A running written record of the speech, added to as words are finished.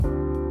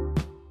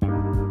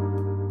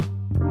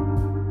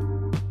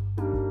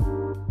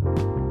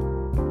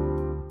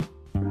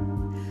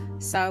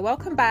So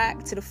welcome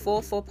back to the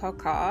 4-4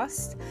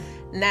 podcast.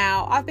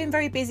 Now, I've been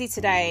very busy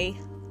today.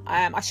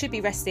 I should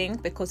be resting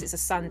because it's a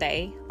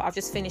Sunday, but I've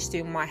just finished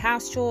doing my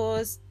house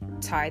chores,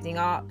 tidying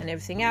up and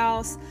everything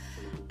else.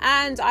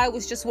 And I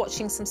was just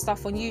watching some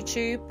stuff on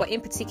YouTube, but in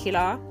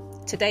particular,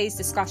 today's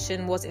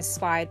discussion was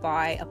inspired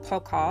by a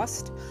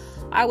podcast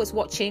I was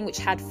watching, which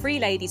had 3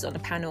 ladies on the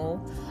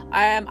panel.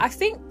 I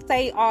think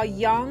they are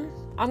young.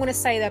 I'm going to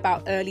say they're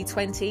about early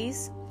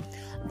 20s.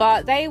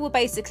 But they were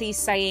basically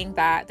saying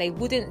that they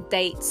wouldn't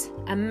date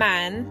a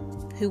man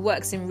who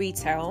works in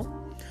retail.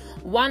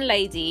 One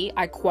lady,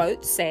 I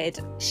quote, said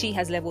she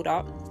has leveled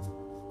up.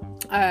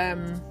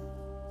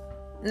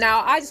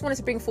 Now, I just wanted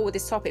to bring forward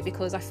this topic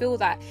because I feel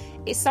that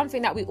it's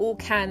something that we all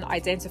can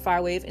identify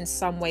with in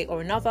some way or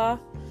another.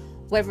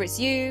 Whether it's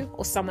you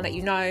or someone that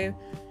you know,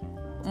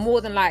 more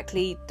than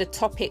likely the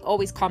topic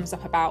always comes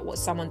up about what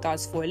someone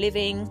does for a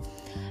living.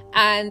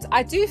 And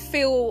I do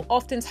feel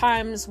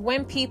oftentimes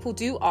when people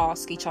do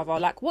ask each other,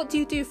 like, what do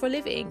you do for a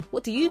living?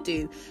 What do you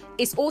do?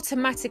 It's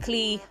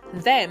automatically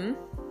them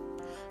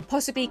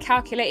possibly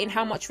calculating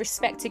how much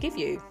respect to give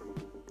you.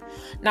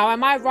 Now,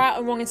 am I right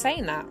or wrong in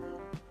saying that?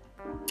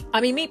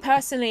 I mean, me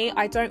personally,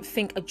 I don't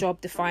think a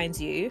job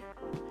defines you.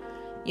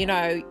 You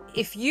know,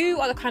 if you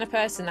are the kind of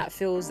person that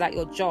feels that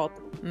your job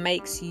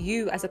makes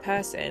you as a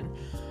person,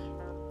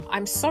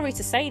 I'm sorry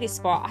to say this,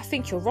 but I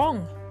think you're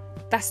wrong.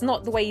 That's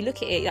not the way you look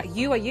at it. Like,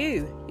 you are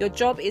you. Your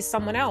job is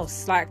someone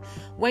else. Like,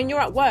 when you're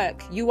at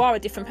work, you are a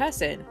different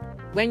person.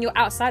 When you're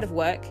outside of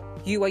work,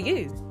 you are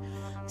you.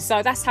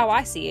 So that's how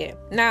I see it.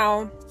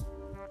 Now,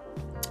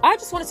 I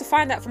just wanted to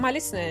find out from my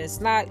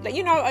listeners. Now,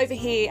 you know, over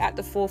here at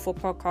the 4-4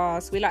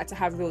 podcast, we like to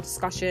have real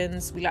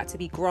discussions. We like to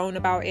be grown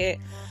about it.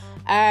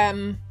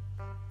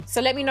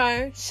 So let me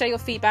know. Share your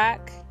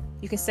feedback.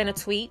 You can send a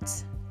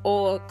tweet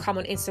or come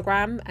on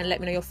Instagram and let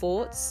me know your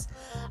thoughts.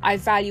 I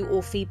value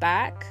all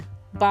feedback.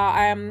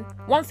 But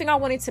one thing I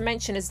wanted to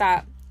mention is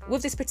that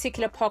with this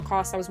particular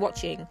podcast I was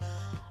watching,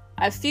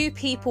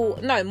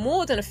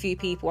 more than a few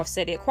people have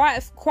said it.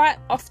 Quite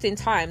often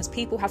times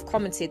people have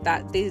commented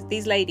that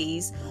these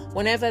ladies,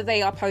 whenever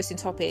they are posting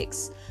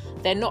topics,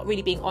 they're not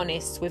really being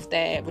honest with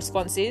their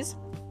responses.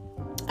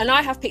 And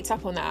I have picked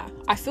up on that.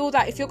 I feel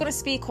that if you're going to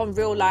speak on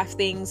real life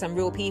things and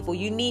real people,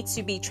 you need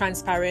to be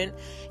transparent,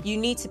 you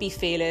need to be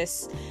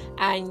fearless,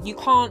 and you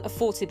can't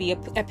afford to be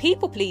a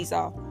people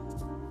pleaser.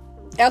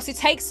 Else it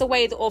takes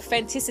away the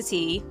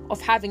authenticity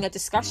of having a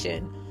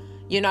discussion,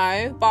 you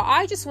know. But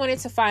I just wanted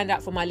to find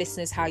out from my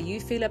listeners how you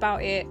feel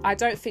about it. I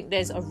don't think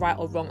there's a right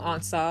or wrong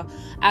answer.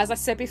 As I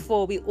said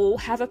before, we all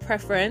have a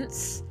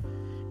preference,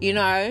 you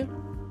know.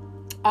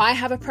 I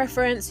have a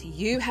preference,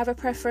 you have a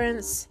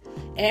preference,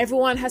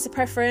 everyone has a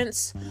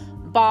preference.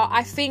 But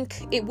I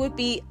think it would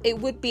be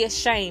a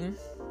shame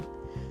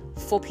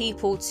for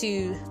people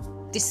to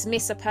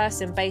dismiss a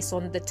person based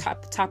on the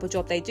type of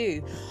job they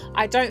do.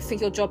 I don't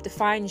think your job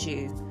defines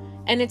you.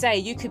 End of the day,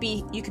 you could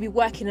be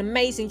working an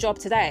amazing job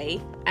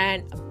today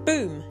and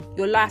boom,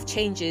 your life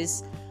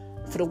changes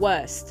for the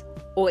worst.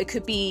 Or it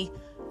could be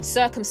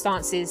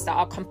circumstances that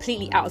are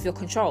completely out of your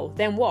control.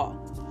 Then what?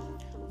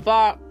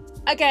 But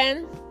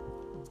again,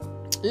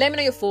 let me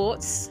know your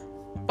thoughts.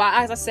 But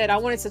as I said, I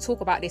wanted to talk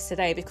about this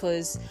today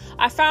because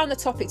I found the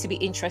topic to be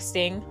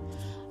interesting.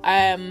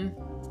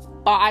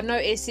 But I've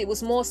noticed it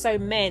was more so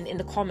men in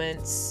the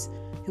comments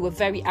who were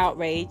very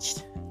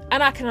outraged.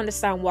 And I can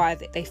understand why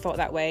they felt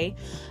that way.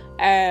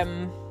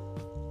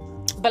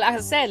 But as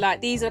I said,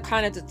 like, these are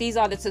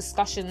the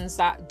discussions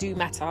that do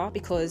matter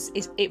because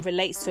it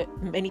relates to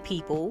many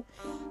people.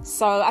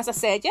 So as I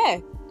said,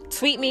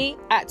 tweet me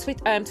at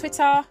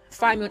Twitter,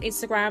 find me on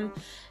Instagram.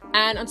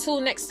 And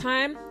until next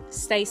time,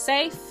 stay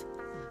safe.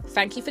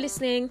 Thank you for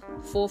listening.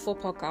 4-4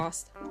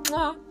 podcast.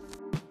 Mwah.